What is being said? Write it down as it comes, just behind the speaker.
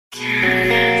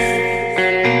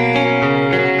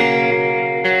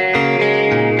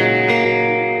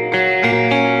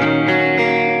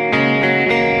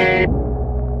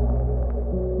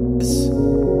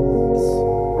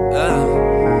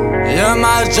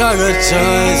drug of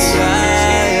choice.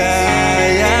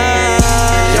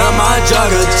 You're my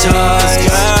drug of choice,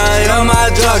 girl. You're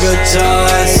my drug of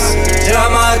choice.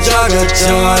 You're my drug of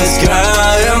choice,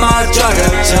 girl. You're my drug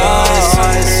of choice.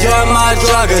 You're my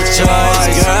drug of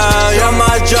choice, girl. You're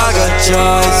my drug of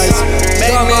choice.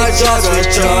 Make me just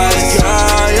rejoice,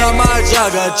 girl. You're my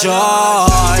drug of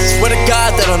choice. With a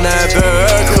God that'll never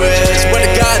quit. With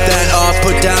a God that I'll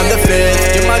put down the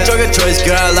fist. You're my drug of choice,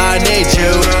 girl. I need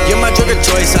you. You're my drug of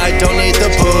choice. I don't need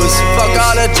the booze. Fuck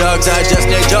all the drugs. I just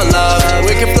need your love.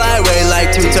 We can fly away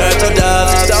like two turtle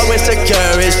doves. So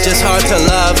insecure, it's just hard to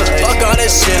love. Fuck all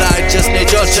this shit. I just need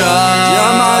your trust.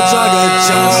 You're my drug of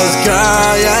choice,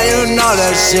 girl. Yeah, you know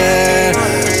that shit.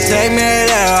 Take me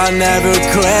there, I'll never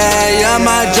quit. You're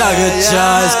my drug of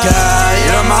choice, girl.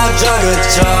 You're my drug of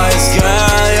choice,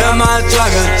 girl. You're my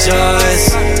drug of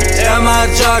choice. You're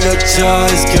my drug of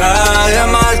choice, girl.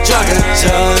 You're my drug of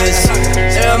choice.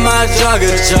 You're my drug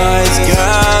of choice,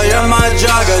 girl. You're my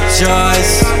drug of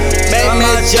choice. Make me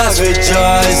just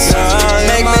rejoice.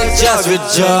 Make me just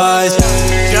rejoice.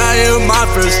 Girl, you my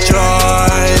first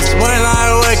choice. When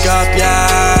I wake up,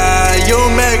 yeah, you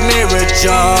make me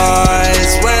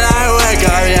rejoice. When I wake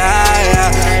up,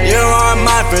 yeah, you are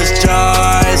my first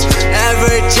choice.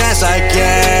 Every chance I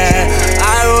get,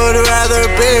 I would rather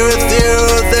be with you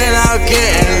than out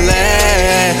getting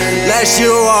laid. Unless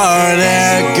you are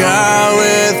there, girl,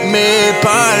 with me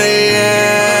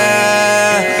partying.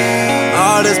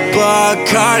 All this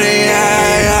Bacardi,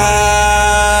 yeah.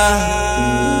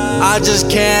 I just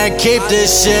can't keep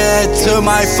this shit to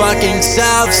my fucking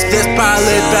self. This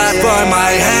probably bad for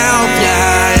my health,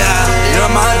 yeah.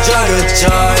 You're my drug of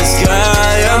choice,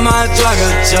 girl. You're my drug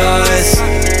of choice.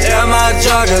 You're my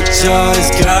drug of choice,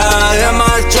 girl. You're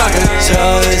my drug of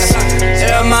choice.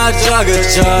 You're my drug of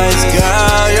choice,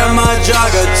 girl. You're my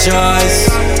drug of choice.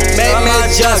 Make me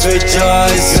just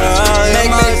rejoice.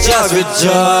 Make me just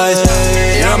rejoice.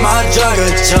 You're my drug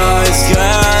of choice,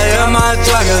 girl. You're my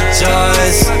drug of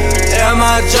choice. You're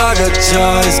my drug of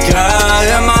choice, girl.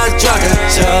 You're my drug of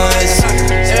choice.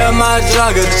 You're my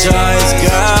drug of choice,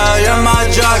 girl. You're my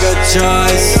drug of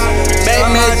choice. Make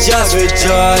me just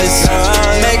rejoice.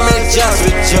 Make me just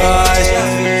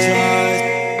rejoice.